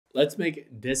Let's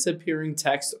make disappearing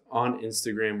text on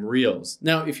Instagram Reels.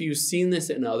 Now, if you've seen this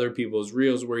in other people's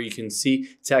Reels where you can see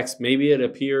text, maybe it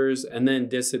appears and then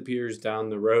disappears down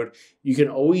the road, you can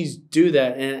always do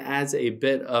that, and it adds a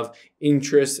bit of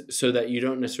interest so that you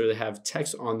don't necessarily have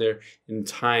text on there in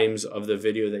times of the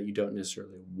video that you don't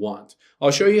necessarily want.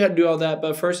 I'll show you how to do all that,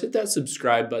 but first hit that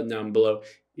subscribe button down below.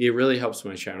 It really helps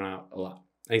my channel out a lot.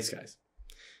 Thanks, guys.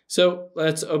 So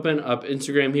let's open up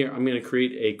Instagram here. I'm going to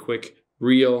create a quick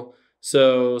reel.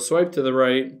 So swipe to the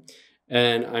right,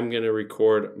 and I'm going to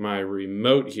record my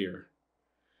remote here.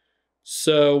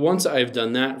 So once I've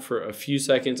done that for a few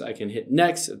seconds, I can hit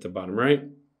next at the bottom right.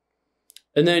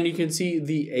 And then you can see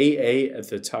the AA at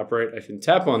the top right. I can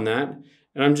tap on that,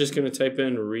 and I'm just going to type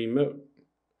in remote.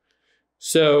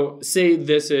 So say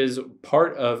this is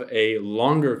part of a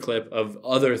longer clip of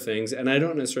other things, and I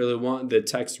don't necessarily want the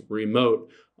text remote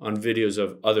on videos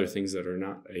of other things that are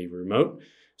not a remote.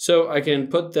 So I can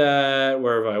put that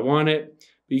wherever I want it.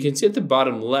 But you can see at the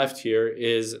bottom left here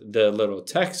is the little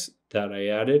text that I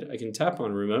added. I can tap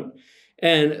on remote.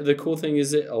 And the cool thing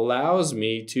is it allows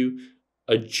me to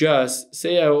adjust.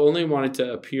 Say I only want it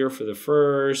to appear for the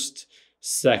first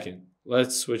second.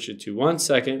 Let's switch it to 1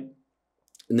 second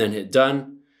and then hit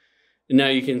done. And now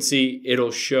you can see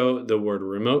it'll show the word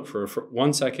remote for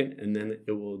 1 second and then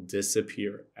it will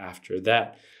disappear after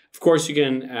that. Of course, you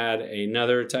can add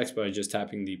another text by just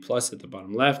tapping the plus at the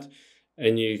bottom left,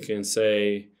 and you can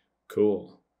say,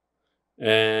 cool.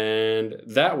 And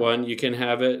that one, you can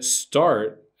have it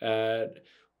start at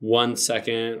 1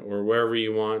 second or wherever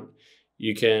you want.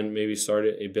 You can maybe start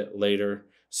it a bit later.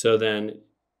 So then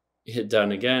hit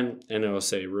done again, and it will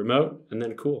say remote, and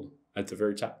then cool at the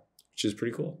very top, which is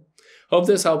pretty cool. Hope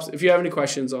this helps. If you have any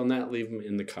questions on that, leave them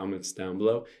in the comments down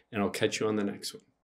below, and I'll catch you on the next one.